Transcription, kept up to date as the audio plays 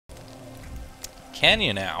can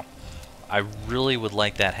you now? I really would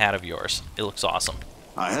like that hat of yours. It looks awesome.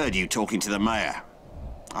 I heard you talking to the mayor.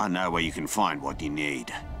 I know where you can find what you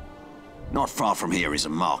need. Not far from here is a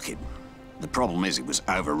market. The problem is it was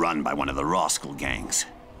overrun by one of the rascal gangs.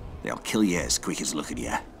 They'll kill you as quick as look at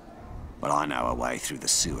you. But I know a way through the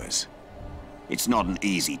sewers. It's not an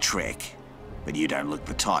easy trick, but you don't look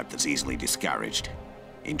the type that's easily discouraged.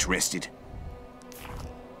 Interested?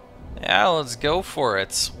 Yeah, let's go for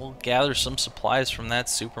it. We'll gather some supplies from that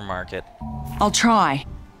supermarket. I'll try.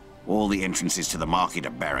 All the entrances to the market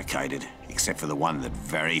are barricaded, except for the one that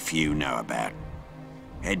very few know about.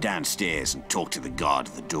 Head downstairs and talk to the guard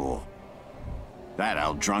at the door. That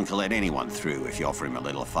old drunk will let anyone through if you offer him a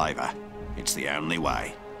little favor. It's the only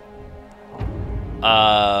way.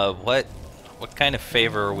 What kind of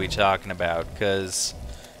favor are we talking about? Because,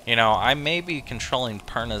 you know, I may be controlling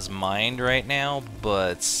Perna's mind right now,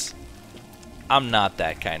 but I'm not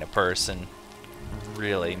that kind of person.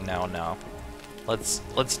 Really, no.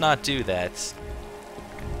 Let's not do that.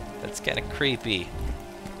 That's kind of creepy.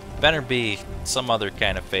 Better be some other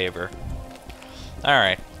kind of favor.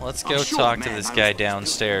 Alright, let's go talk to this guy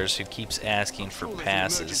downstairs who keeps asking for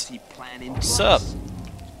passes. Sup?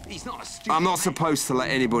 I'm not supposed to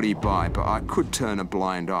let anybody by, but I could turn a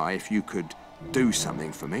blind eye if you could do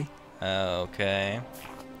something for me. Okay.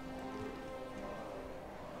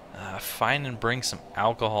 Find and bring some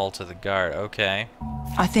alcohol to the guard. Okay.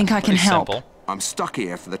 I think I can help. Simple. I'm stuck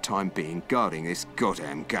here for the time being, guarding this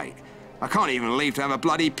goddamn gate. I can't even leave to have a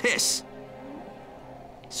bloody piss.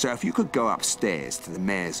 So if you could go upstairs to the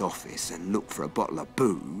mayor's office and look for a bottle of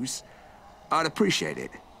booze, I'd appreciate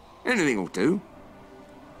it. Anything will do.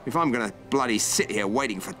 If I'm gonna bloody sit here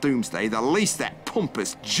waiting for doomsday, the least that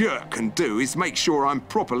pompous jerk can do is make sure I'm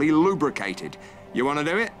properly lubricated. You wanna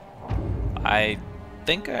do it? I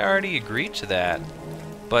think I already agreed to that.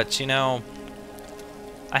 But, you know,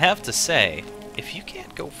 I have to say, if you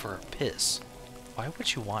can't go for a piss, why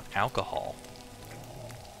would you want alcohol?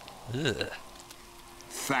 Ugh.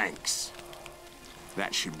 Thanks.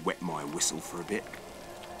 That should wet my whistle for a bit.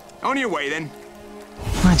 On your way, then.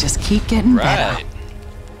 I just keep getting better. Right.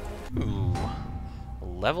 Ooh.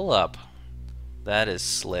 Level up. That is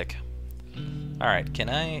slick. Alright, can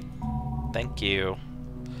I... Thank you.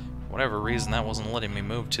 For whatever reason, that wasn't letting me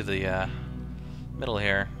move to the middle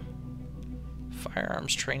here.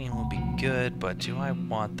 Firearms training will be good, but do I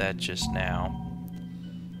want that just now?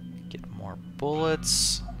 Get more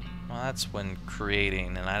bullets. Well, that's when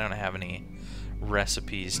creating, and I don't have any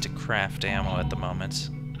recipes to craft ammo at the moment.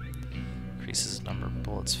 Increases the number of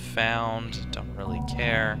bullets found. Don't really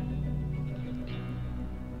care.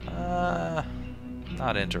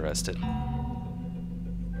 Not interested.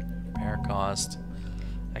 Repair cost.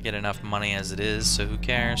 I get enough money as it is, so who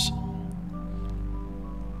cares?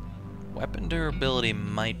 Weapon durability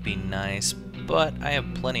might be nice, but I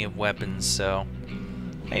have plenty of weapons, so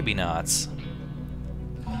maybe not.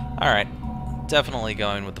 Alright, definitely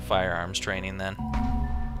going with the firearms training then.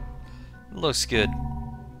 Looks good.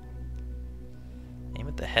 Aim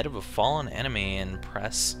at the head of a fallen enemy and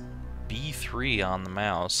press B3 on the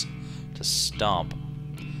mouse to stomp.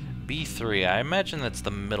 B3, I imagine that's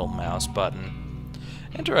the middle mouse button.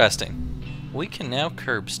 Interesting. We can now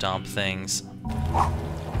curb stomp things.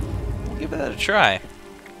 We'll give that a try.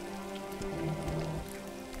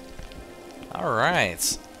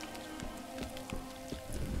 Alright.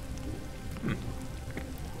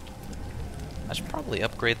 I should probably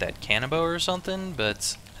upgrade that cannonball or something,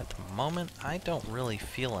 but at the moment I don't really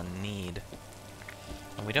feel a need.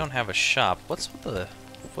 And we don't have a shop. What's with the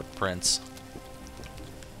footprints?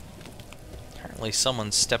 Apparently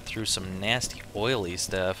someone stepped through some nasty oily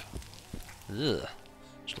stuff. Ugh.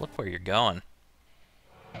 Just look where you're going.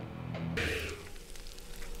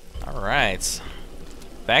 Alright.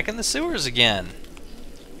 Back in the sewers again.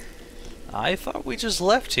 I thought we just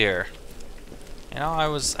left here. You know, I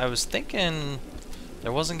was thinking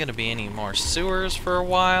there wasn't going to be any more sewers for a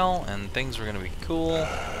while, and things were going to be cool.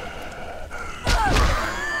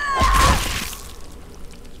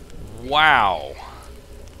 Wow.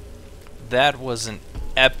 That was an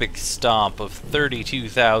epic stomp of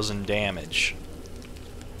 32,000 damage.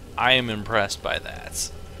 I am impressed by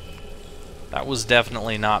that. That was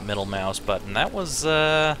definitely not middle mouse button. That was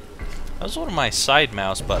one of my side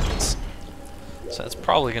mouse buttons. So that's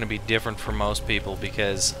probably going to be different for most people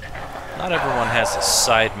because not everyone has a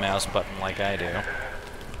side mouse button like I do.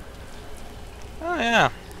 Oh yeah,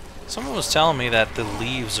 someone was telling me that the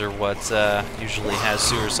leaves are what usually has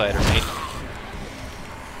suicide rate.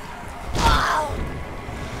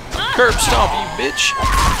 Curb stomp, you bitch!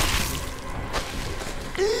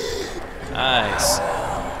 Nice.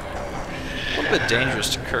 bit dangerous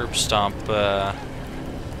to curb stomp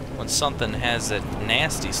when something has that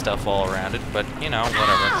nasty stuff all around it, but you know,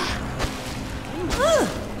 whatever.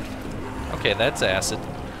 Okay, that's acid.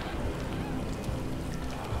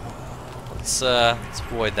 Let's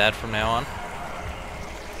avoid that from now on.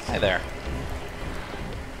 Hi there.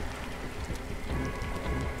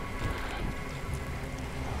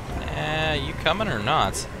 You coming or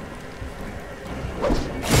not?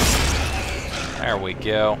 There we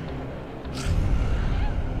go.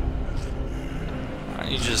 Why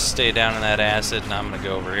don't you just stay down in that acid and I'm gonna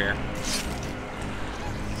go over here.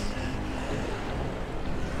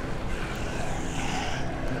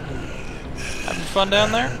 Having fun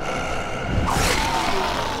down there?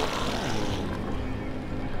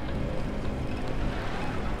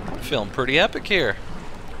 I'm feeling pretty epic here.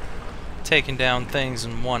 Taking down things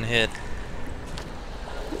in one hit.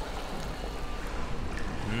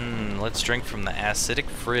 Let's drink from the acidic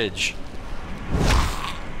fridge.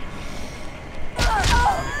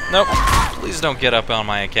 Nope. Please don't get up on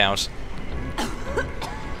my account.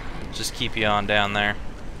 Just keep you on down there.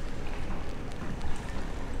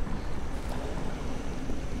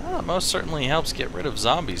 Oh, it most certainly helps get rid of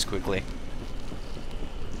zombies quickly.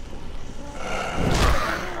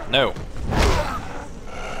 No.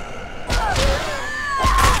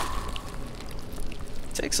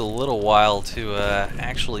 Takes a little while to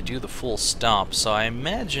actually do the full stomp, so I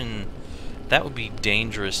imagine that would be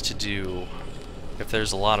dangerous to do if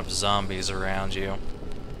there's a lot of zombies around you.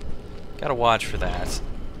 Gotta watch for that.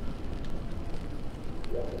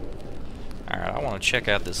 Alright, I want to check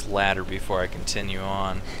out this ladder before I continue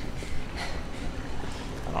on.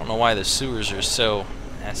 I don't know why the sewers are so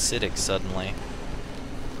acidic suddenly.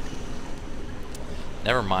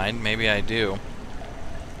 Never mind, maybe I do.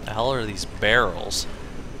 The hell are these barrels?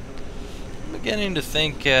 I'm beginning to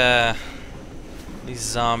think these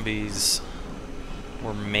zombies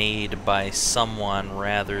were made by someone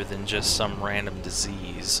rather than just some random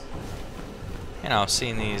disease. You know,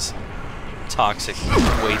 seeing these toxic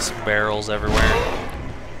waste barrels everywhere.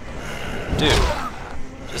 Dude,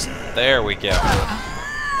 just there we go.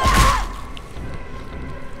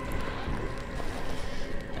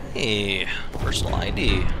 Hey, personal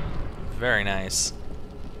ID. Very nice.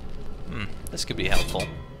 This could be helpful.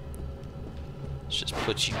 Let's just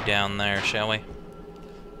put you down there, shall we?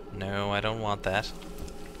 No, I don't want that.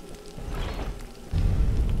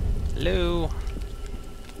 Hello?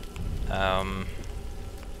 The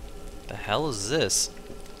hell is this?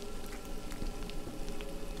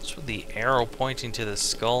 What's with the arrow pointing to the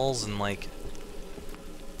skulls and, like,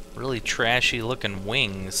 really trashy looking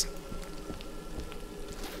wings?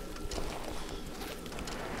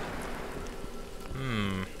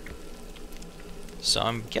 So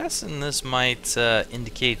I'm guessing this might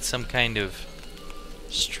indicate some kind of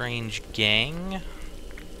strange gang.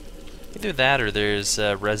 Either that or there's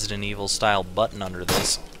a Resident Evil style button under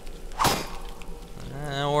this.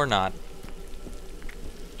 Or not.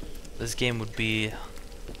 This game would be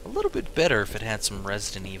a little bit better if it had some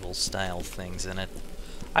Resident Evil style things in it.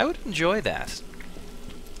 I would enjoy that.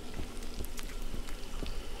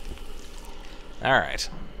 Alright.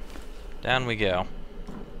 Down we go.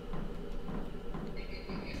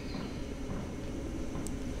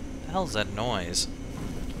 What the hell's that noise?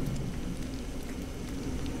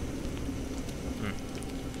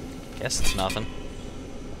 Guess it's nothing.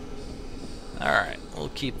 Alright, we'll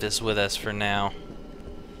keep this with us for now.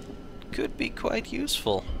 Could be quite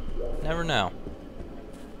useful. Never know.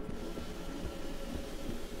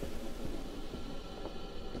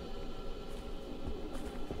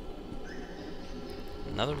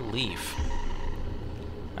 Another leaf.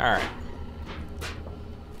 Alright.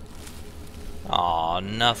 Aw,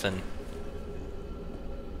 nothing.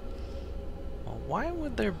 Well, why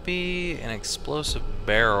would there be an explosive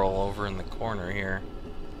barrel over in the corner here?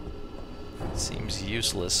 Seems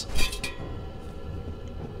useless.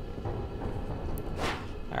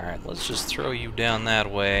 Alright, let's just throw you down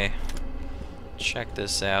that way. Check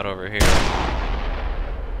this out over here.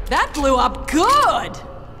 That blew up good!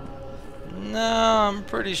 No, I'm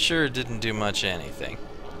pretty sure it didn't do much anything.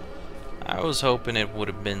 I was hoping it would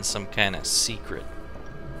have been some kind of secret.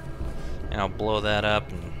 And I'll blow that up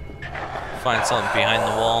and find something behind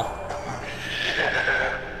the wall.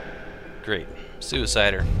 Great.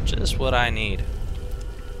 Suicider. Just what I need.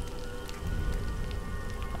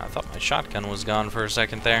 I thought my shotgun was gone for a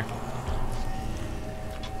second there.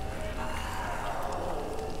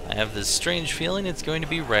 I have this strange feeling it's going to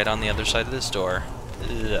be right on the other side of this door.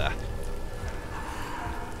 Ugh.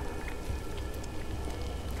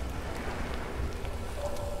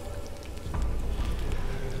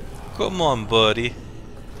 Come on, buddy.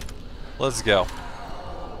 Let's go.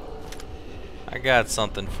 I got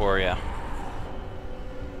something for you.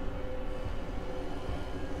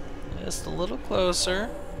 Just a little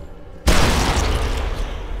closer.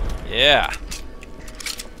 Yeah.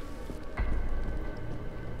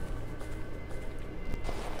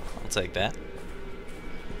 I'll take that.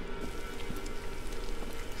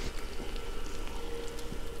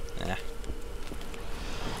 Eh.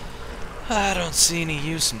 I don't see any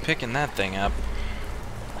use in picking that thing up.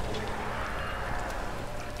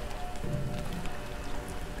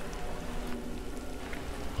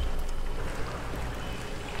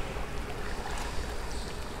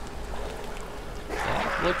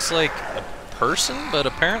 That looks like a person, but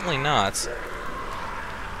apparently not.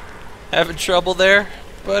 Having trouble there,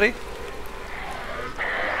 buddy?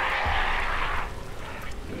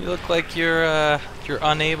 You look like you're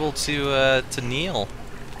unable to kneel.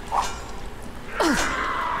 You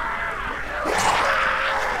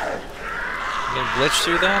gonna glitch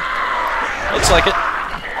through that? Looks like it.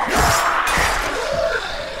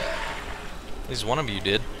 At least one of you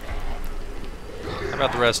did. How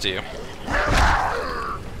about the rest of you?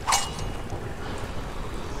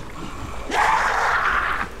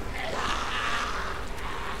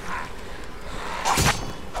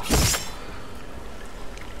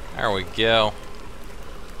 There we go.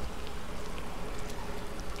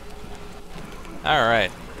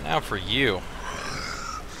 Alright, now for you.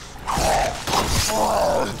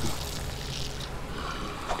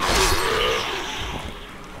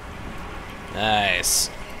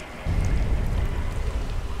 Nice.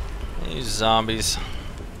 These zombies.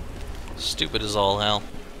 Stupid as all hell.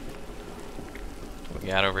 What we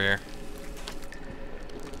got over here?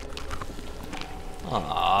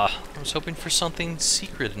 Ah, I was hoping for something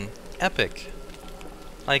secret and epic.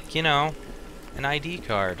 Like, you know, an ID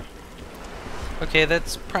card. Okay,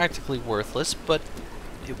 that's practically worthless, but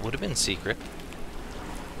it would have been secret.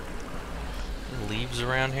 Any leaves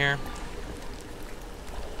around here?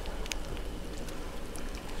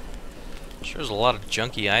 Sure, there's a lot of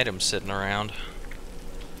junky items sitting around.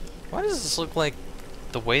 Why does this look like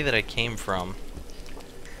the way that I came from?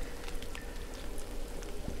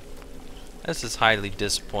 This is highly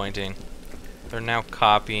disappointing. They're now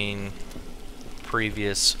copying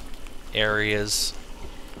previous areas.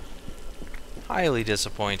 Highly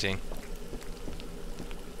disappointing.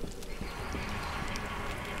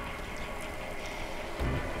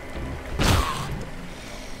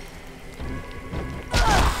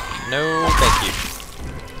 No, thank you.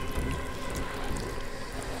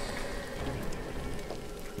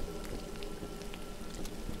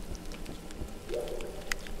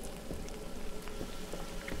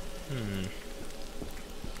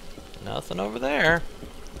 Nothing over there.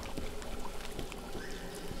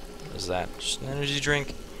 What is that? Just an energy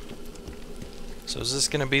drink? So is this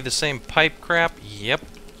gonna be the same pipe crap? Yep.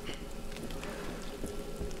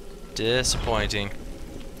 Disappointing.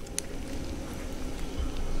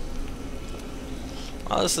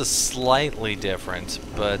 Well, this is slightly different,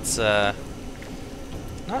 but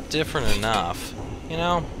not different enough, you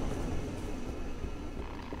know?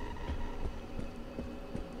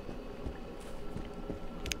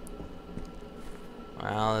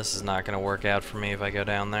 Well, this is not going to work out for me if I go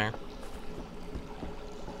down there.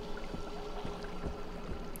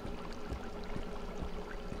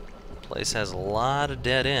 Place has a lot of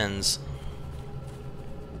dead ends.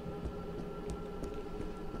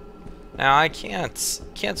 Now I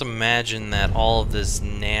can't imagine that all of this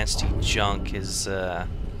nasty junk is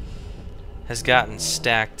has gotten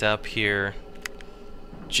stacked up here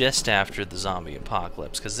just after the zombie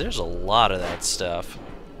apocalypse, because there's a lot of that stuff.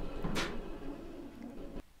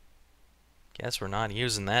 Guess we're not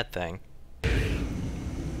using that thing.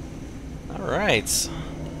 Alright.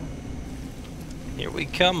 Here we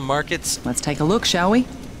come, markets. Let's take a look, shall we?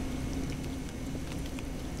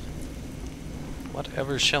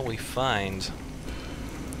 Whatever shall we find?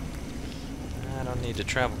 I don't need to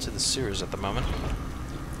travel to the sewers at the moment.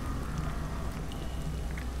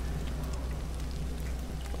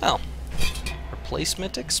 Well,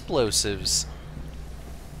 replacement explosives.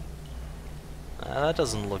 That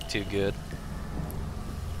doesn't look too good.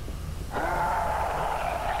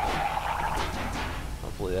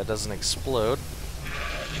 Hopefully that doesn't explode.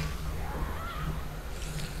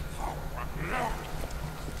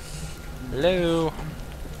 Hello?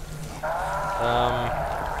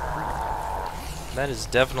 That is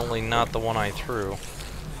definitely not the one I threw.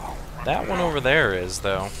 That one over there is,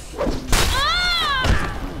 though.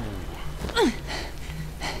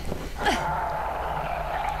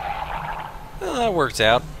 Well, that worked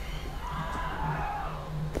out.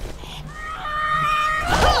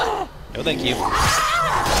 No, thank you.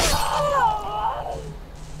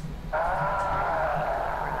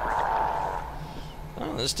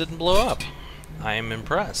 this didn't blow up. I am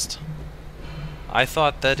impressed. I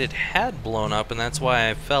thought that it had blown up and that's why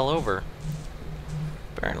I fell over.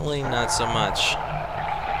 Apparently not so much.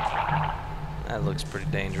 That looks pretty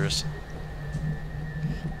dangerous.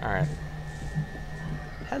 Alright.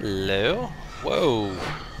 Hello? Whoa.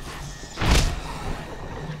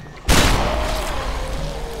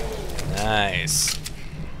 Nice.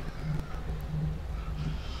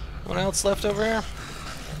 What else left over here?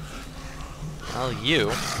 Well,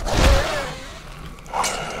 you.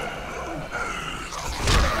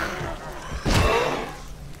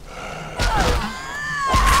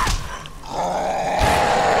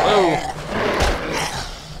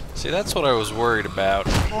 See, that's what I was worried about.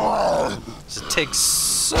 It takes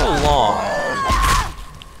so long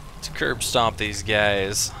to curb stomp these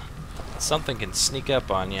guys. Something can sneak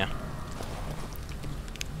up on you.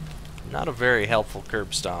 Not a very helpful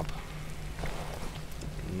curb stomp.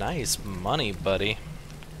 Nice money, buddy.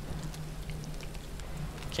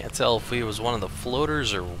 Can't tell if he was one of the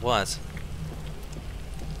floaters or what.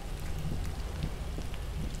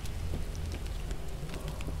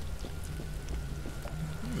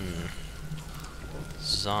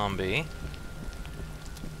 Zombie.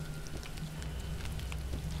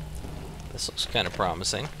 This looks kind of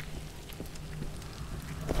promising.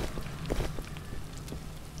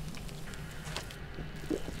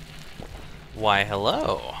 Why,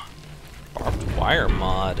 hello. Barbed wire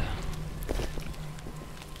mod.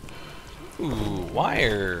 Ooh,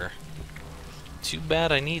 wire. Too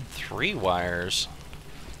bad I need 3 wires.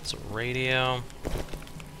 It's a radio.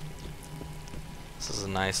 This is a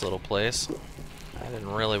nice little place. I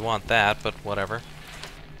didn't really want that, but whatever.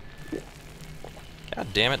 God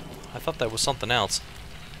damn it. I thought that was something else.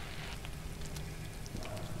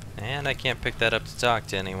 And I can't pick that up to talk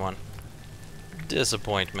to anyone.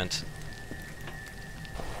 Disappointment.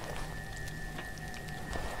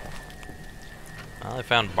 Well, I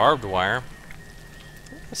found barbed wire.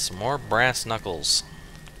 Some more brass knuckles.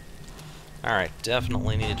 Alright,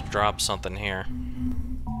 definitely need to drop something here.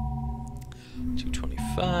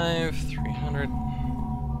 225, 300,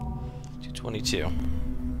 222.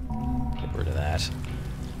 Get rid of that.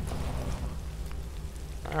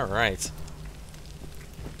 Alright.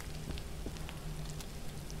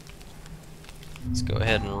 Let's go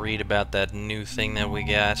ahead and read about that new thing that we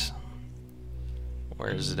got.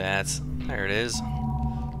 Where is it at? There it is.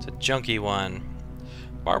 It's a junky one.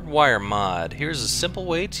 Barbed wire mod. Here's a simple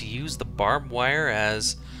way to use the barbed wire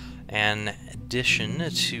as an addition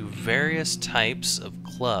to various types of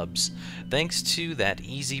clubs. Thanks to that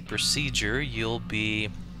easy procedure, you'll be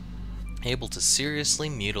able to seriously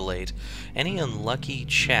mutilate any unlucky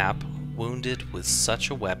chap wounded with such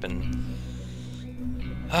a weapon.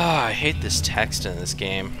 Ah, I hate this text in this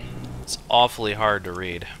game. It's awfully hard to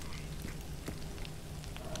read.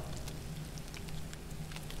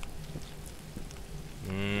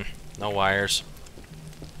 No wires.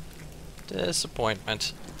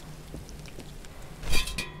 Disappointment.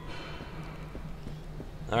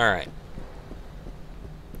 Alright.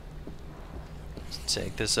 Let's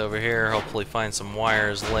take this over here, hopefully find some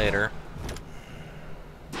wires later.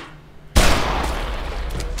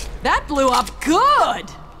 That blew up good!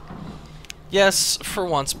 Yes, for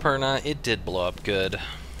once, Perna, it did blow up good.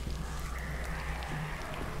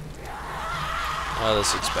 Oh,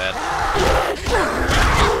 this looks bad.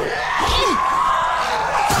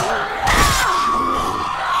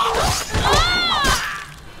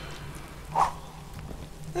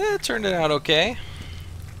 It turned out okay.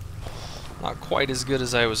 Not quite as good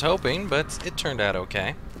as I was hoping, but it turned out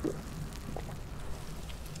okay.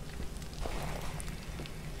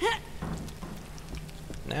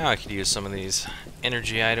 Now I could use some of these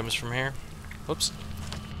energy items from here. Whoops.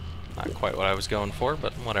 Not quite what I was going for,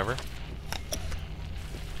 but whatever.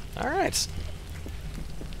 Alright.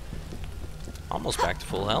 Almost back to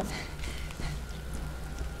full health.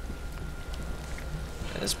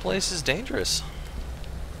 This place is dangerous.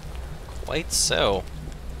 Quite so.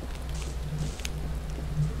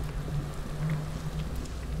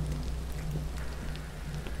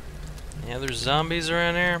 Any other zombies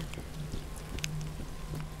around here?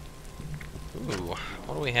 Ooh,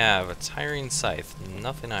 what do we have? A tiring scythe.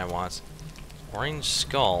 Nothing I want. Orange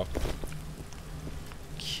skull.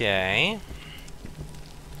 Okay.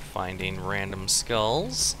 Finding random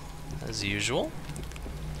skulls, as usual.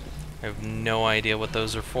 I have no idea what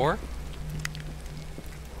those are for.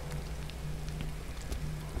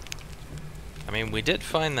 I mean, we did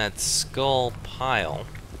find that skull pile.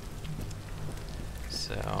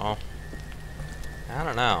 So, I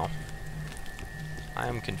don't know. I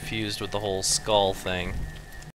am confused with the whole skull thing.